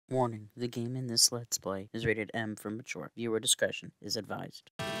Warning, the game in this Let's Play is rated M for mature. Viewer discretion is advised.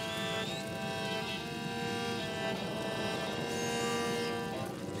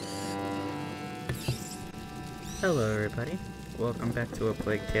 Hello everybody, welcome back to A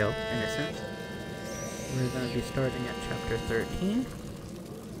Plague Tale, Innocence. We're going to be starting at chapter 13.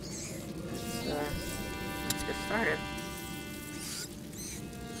 Let's get started.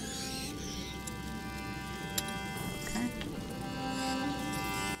 Okay.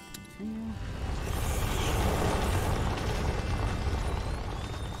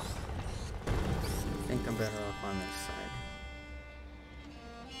 I think I'm better off on this side.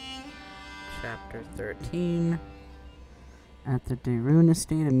 Chapter 13. At the Derune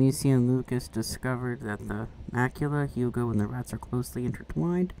estate, Amicia and Lucas discovered that the macula, Hugo, and the rats are closely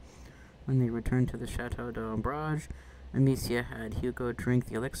intertwined. When they returned to the Chateau d'Ombrage, Amicia had Hugo drink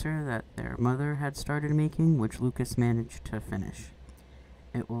the elixir that their mother had started making, which Lucas managed to finish.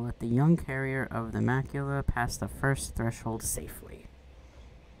 It will let the young carrier of the macula pass the first threshold safely.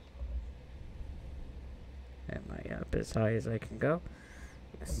 Am I up as high as I can go?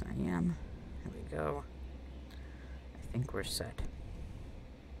 Yes, I am. Here we go. I think we're set.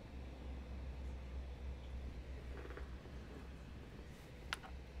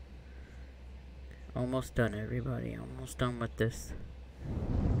 Almost done, everybody. Almost done with this.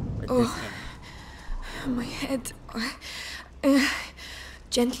 This game. My head.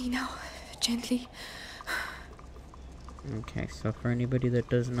 Gently now. Gently. Okay, so for anybody that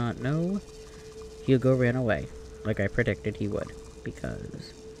does not know, Hugo ran away, like I predicted he would,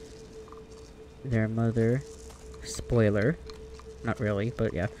 because their mother, spoiler, not really,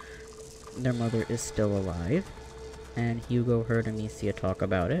 but yeah, their mother is still alive, and Hugo heard Amicia talk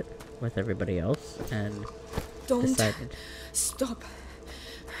about it with everybody else, and decided... Stop.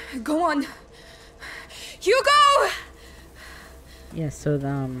 Go on. Hugo! Yeah, so,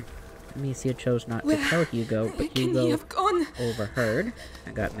 Amicia chose not to tell Hugo, but Hugo overheard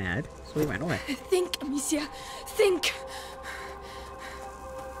and got mad, so he ran away. Think, Amicia. Think.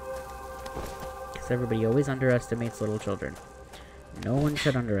 Because everybody always underestimates little children. No one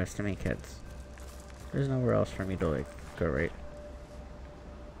should underestimate kids. There's nowhere else for me to, like, go right.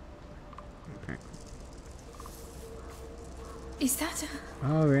 Okay. Is that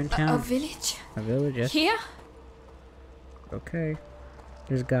Oh, we're in town. a village? A village, yes. Here? Okay.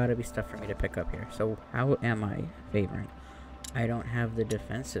 There's gotta be stuff for me to pick up here. So, how am I favoring? I don't have the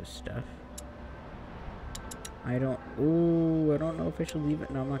defensive stuff. I don't... Ooh, I don't know if I should leave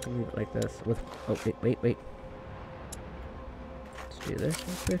it. No, I'm not gonna leave it like this. With... Oh, wait. Let's do this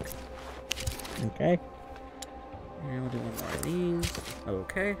real quick. Okay. And we'll do one more of these.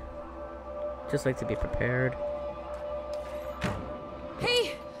 Okay. Just like to be prepared.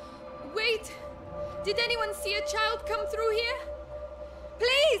 Hey! Wait! Did anyone see a child come through here?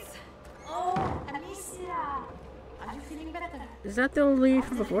 Please! Oh, Amicia! Are you feeling better? Is that the old lady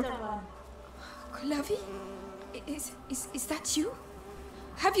from before? Clavi? Is that you?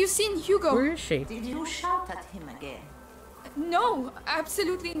 Have you seen Hugo? Where is she? Did you shout at him again? No,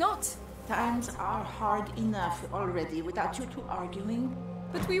 absolutely not. Times are hard enough already without you two arguing.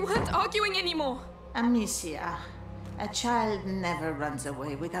 But we weren't arguing anymore. Amicia, a child never runs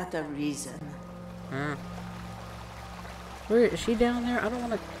away without a reason. Huh. Where is she down there? I don't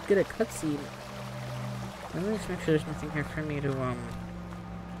want to get a cutscene. Let me just make sure there's nothing here for me to,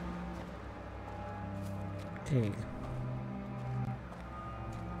 take.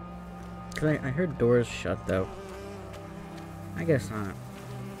 Cause I heard doors shut, though. I guess not.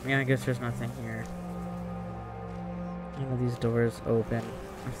 Yeah, I guess there's nothing here. None of these doors open.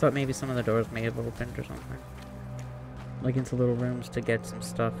 I thought maybe some of the doors may have opened or something. Like into little rooms to get some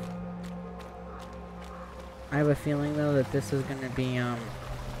stuff. I have a feeling, though, that this is gonna be,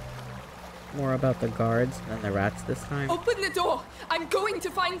 more about the guards than the rats this time. Open the door! I'm going to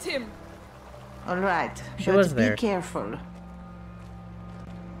find him! Alright, She was but there. be careful.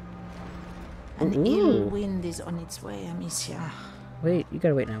 An Ooh. ill wind is on its way, Amicia. Wait, you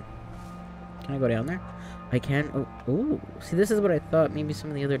gotta wait now. Can I go down there? I can. Oh, ooh. See, this is what I thought maybe some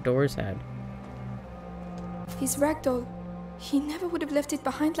of the other doors had. His ragdoll. He never would have left it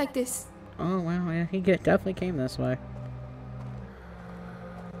behind like this. Oh, wow, yeah, he definitely came this way.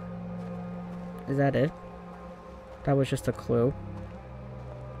 Is that it? That was just a clue.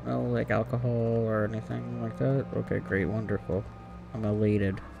 No, like, alcohol or anything like that? Okay, great, wonderful. I'm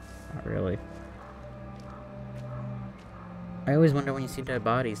elated. Not really. I always wonder when you see dead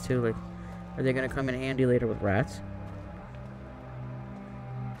bodies, too, like, are they gonna come in handy later with rats?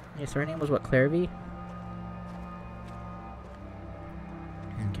 Yes, her name was what, Clairvy?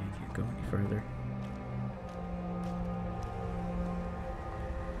 Okay, I can't go any further.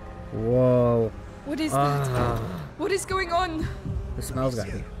 Whoa. What is that? What is going on? The smell's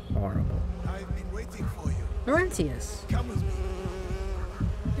gotta be horrible. I've been waiting for you. Laurentius. Come with me.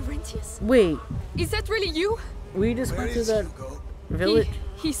 Laurentius? Wait, Is that really you? we just Where went to is that Hugo? village.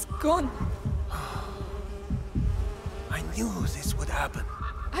 He's gone. I knew this would happen.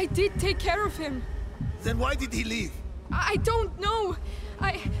 I did take care of him. Then why did he leave? I don't know.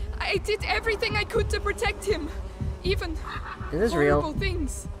 I did everything I could to protect him. Even Is this horrible real?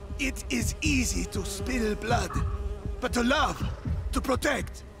 things. It is easy to spill blood, but to love, to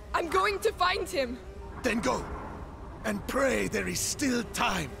protect, I'm going to find him. then go. And pray there is still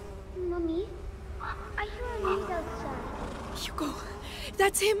time. Mommy, I hear a noise outside. Hugo,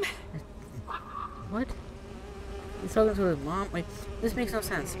 that's him. What? He's talking to his mom? Like, this makes no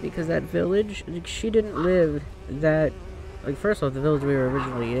sense, because that village, like, she didn't live that... Like, first of all, the village we were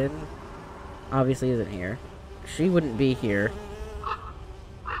originally in obviously isn't here. She wouldn't be here.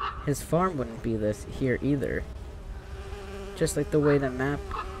 His farm wouldn't be here either. Just like the way the map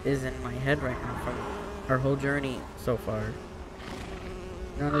is in my head right now from our whole journey so far.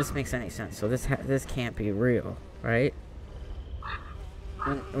 None of this makes any sense, so this can't be real, right?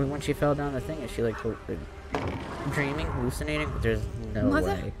 When she fell down the thing, is she like dreaming, hallucinating? There's no Mother?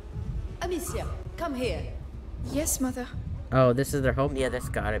 way. Amicia, come here. Yes, Mother. Oh, this is their home? Yeah, that's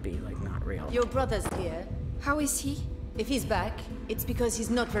gotta be, like, not real. Your brother's here. How is he? If he's back, it's because he's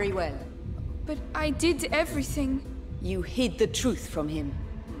not very well. But I did everything. You hid the truth from him.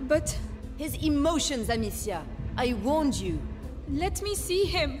 But His emotions, Amicia. I warned you. let me see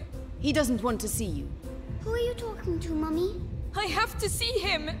him. He doesn't want to see you. Who are you talking to, Mommy? I have to see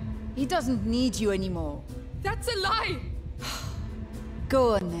him. He doesn't need you anymore. That's a lie.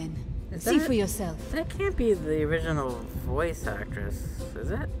 Go on then. Is See that- for yourself. That can't be the original voice actress, is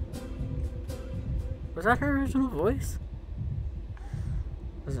it? Was that her original voice?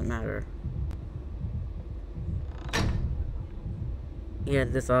 Doesn't matter. Yeah,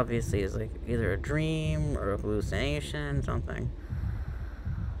 this obviously is like either a dream or a hallucination, something.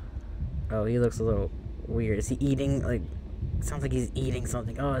 Oh, he looks a little weird. Is he eating, like, sounds like he's eating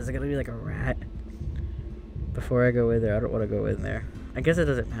something. Oh, is it gonna be like a rat? Before I go in there, I don't want to go in there. I guess it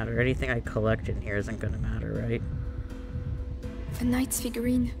doesn't matter. Anything I collect in here isn't gonna matter, right? A knight's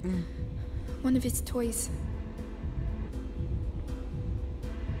figurine. One of his toys.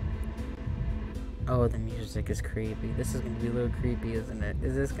 Oh, the music is creepy. This is gonna be a little creepy, isn't it?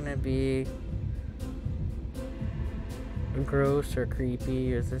 Is this gonna be gross or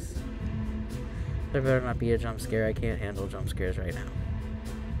creepy? Or is this... There better not be a jump scare. I can't handle jump scares right now.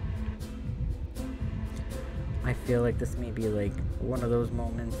 I feel like this may be like one of those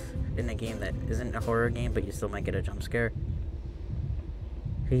moments in a game that isn't a horror game, but you still might get a jump scare.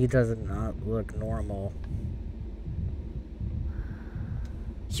 He does not look normal.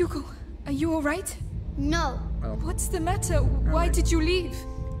 Hugo, are you alright? No. Oh. What's the matter? Why did you leave?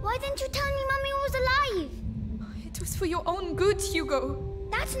 Why didn't you tell me Mommy was alive? It was for your own good, Hugo.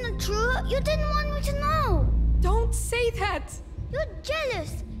 That's not true. You didn't want me to know. Don't say that. You're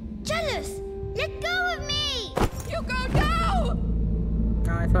jealous. Jealous. Let go of me. Hugo, no!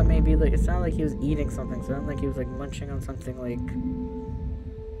 No, I thought maybe like it sounded like he was eating something. It sounded like he was like munching on something like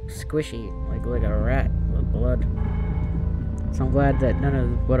squishy, like a rat with blood. So I'm glad that none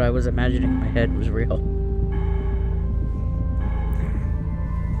of what I was imagining in my head was real.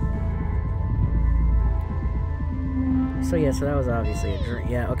 So yeah, so that was obviously a dream.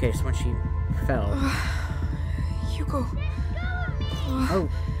 Yeah, okay, so when she fell. Hugo, Oh,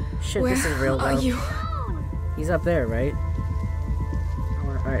 shit, where this is real are though. you? He's up there, right?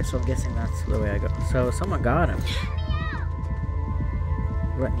 Alright, so I'm guessing that's the way I go. So someone got him.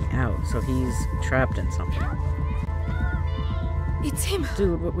 Let me out. So he's trapped in something. It's him.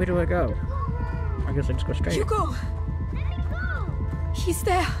 Dude, where do I go? I guess I just go straight. Hugo! He's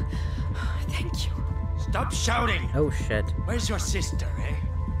there. Thank you. Stop shouting! Oh shit. Where's your sister, eh?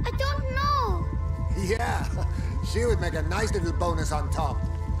 I don't know. Yeah, she would make a nice little bonus on top.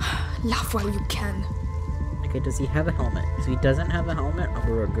 Laugh while you can. Okay, does he have a helmet? If he doesn't have a helmet,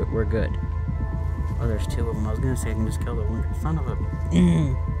 oh, we're good. Oh, there's two of them. I was gonna say I can just kill the one. Son of a...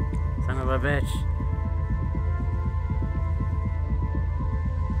 Son of a bitch.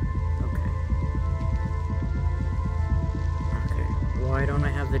 Okay. Why don't I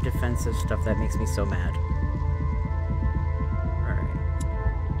have the defensive stuff? That makes me so mad. Alright.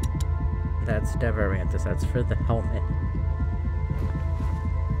 That's Deveranthus. That's for the helmet.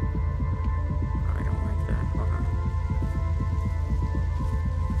 I don't like that. Hold on.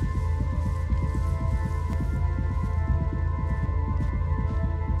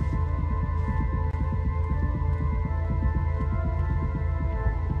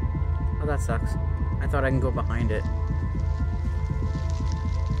 Oh, that sucks. I thought I can go behind it.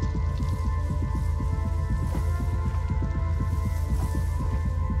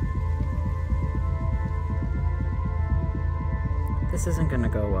 This isn't gonna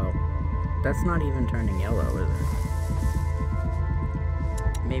go well. That's not even turning yellow, is it?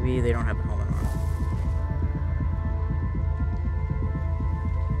 Maybe they don't have a helmet on.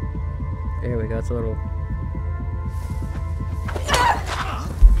 There we go, it's a little...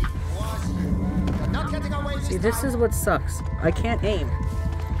 See, this is what sucks. I can't aim.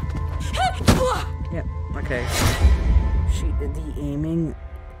 Yep, okay. The aiming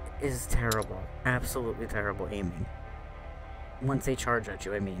is terrible. Absolutely terrible aiming. Once they charge at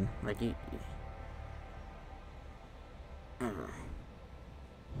you, I mean. Like, I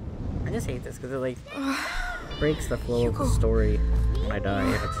just hate this, because it, like, breaks the flow of the story. When I die,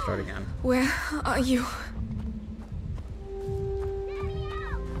 I have to start again. Where are you?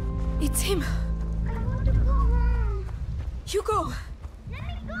 It's him. Hugo! Let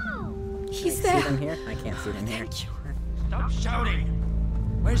me go! He's Can I there. see them here? I can't see them here. Thank you. Stop shouting!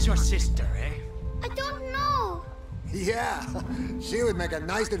 Where's your sister, eh? I don't know. Yeah, she would make a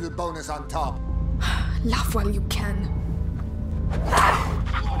nice little bonus on top. Laugh while you can. What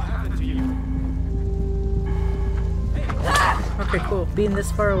happened to you? Okay, cool. Being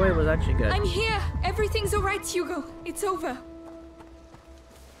this far away was actually good. I'm here. Everything's alright, Hugo. It's over.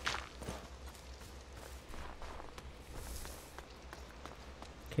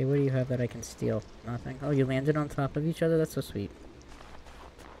 Okay, what do you have that I can steal? Nothing. Oh, you landed on top of each other? That's so sweet.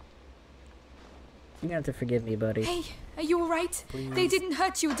 You're gonna have to forgive me, buddy. Hey, are you alright? Please. They didn't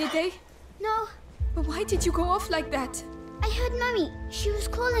hurt you, did they? No, But why did you go off like that? I heard Mummy. She was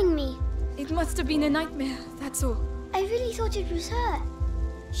calling me. It must have been a nightmare, that's all. I really thought it was her.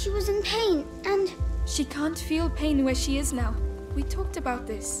 She was in pain and... She can't feel pain where she is now. We talked about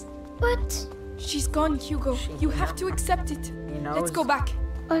this. But... She's gone, Hugo. You have to accept it. He knows. Let's go back.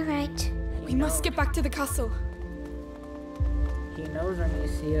 Alright. We must get back to the castle. He knows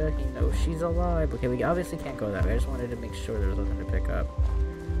Amicia. He knows she's alive. Okay, we obviously can't go that way. I just wanted to make sure there was nothing to pick up.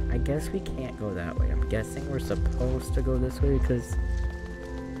 I guess we can't go that way. I'm guessing we're supposed to go this way because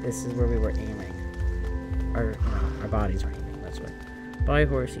this is where we were aiming. Our bodies were aiming this way. Bye,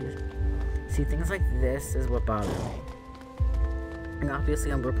 horsies. See, things like this is what bother me. And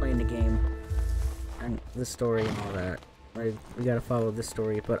obviously, we're playing the game and the story and all that. Like, we gotta follow this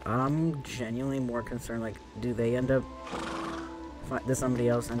story, but I'm genuinely more concerned, like, do they end up... Does somebody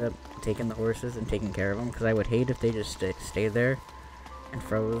else end up taking the horses and taking care of them? Because I would hate if they just stayed there and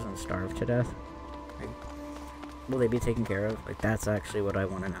froze and starved to death. Like, will they be taken care of? Like, that's actually what I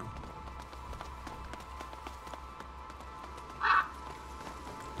want to know.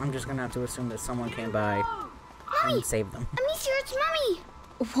 I'm just gonna have to assume that someone came by and saved them. Amicia, it's Mummy!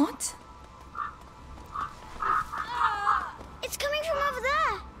 What? It's coming from over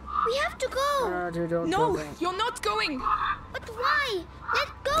there! We have to go! Dude, don't No, go. you're not going! But why? Let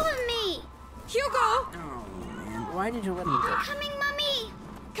go of me! Hugo! Oh, man. Why did you let me go? I'm coming, Mummy!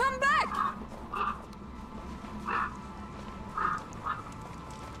 Come back!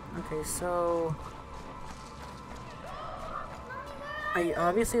 Okay, so...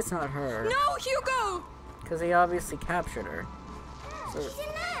 obviously it's not her. No, Hugo! Because they obviously captured her. So She's in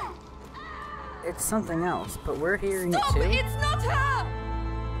there! it's something else, but we're hearing Stop! it too. It's not her!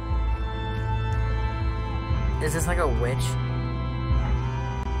 Is this like a witch?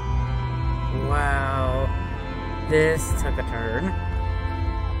 Wow. This took a turn.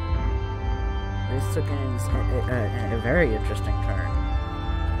 This took a very interesting turn.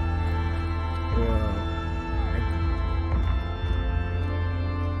 Whoa.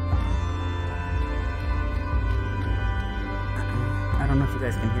 I don't know if you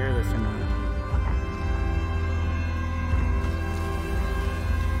guys can hear this or not.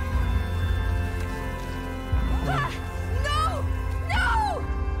 No! No!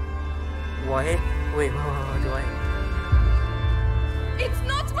 What? Wait, whoa, do I? It's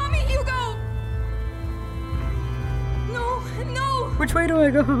not Mommy, Hugo! No, no! Which way do I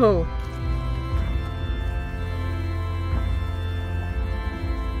go?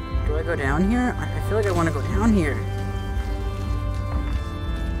 Do I go down here? I feel like I want to go down here.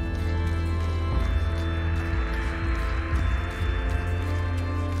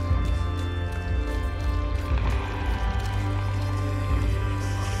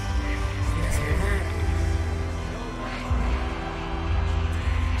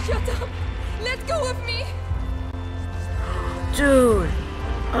 Shut up! Let go of me! Dude!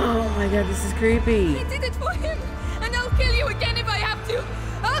 Oh my god, this is creepy. I did it for him! And I'll kill you again if I have to!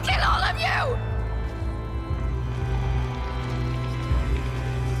 I'll kill all of you!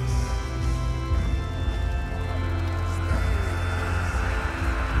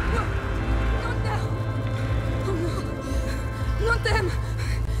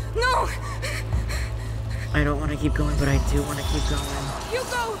 keep going, but I do want to keep going.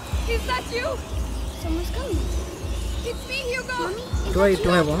 Hugo, is that you? Someone's coming. It's me, Hugo. Mommy, is Do I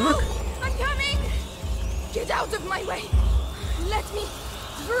that you? walk? I'm coming. Get out of my way. Let me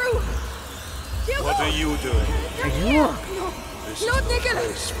through. Hugo. What are you doing? Come I here. walk. No, This no, is the Nicholas.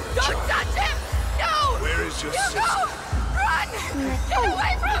 place for a Don't child. touch him. No. Where is your Hugo, sister? run. Get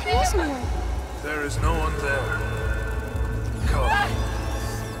away from There's no him. one. There is no one there. Come.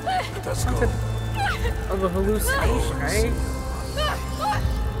 Let's go. Of a hallucination, right?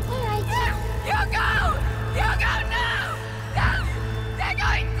 All right. Hugo! Hugo, no! No! They're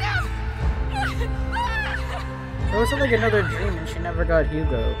going to! It was like another dream and she never got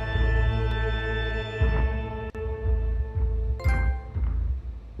Hugo.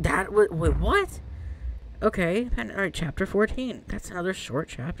 That was... Wait, what? Okay, alright, chapter 14. That's another short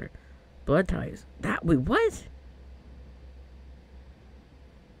chapter. Blood ties. That... Wait, what?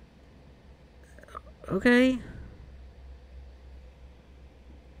 Okay.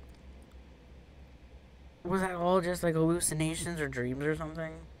 Was that all just like hallucinations or dreams or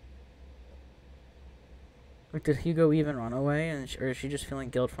something? Like, did Hugo even run away, or is she just feeling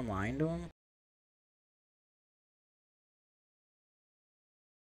guilt from lying to him?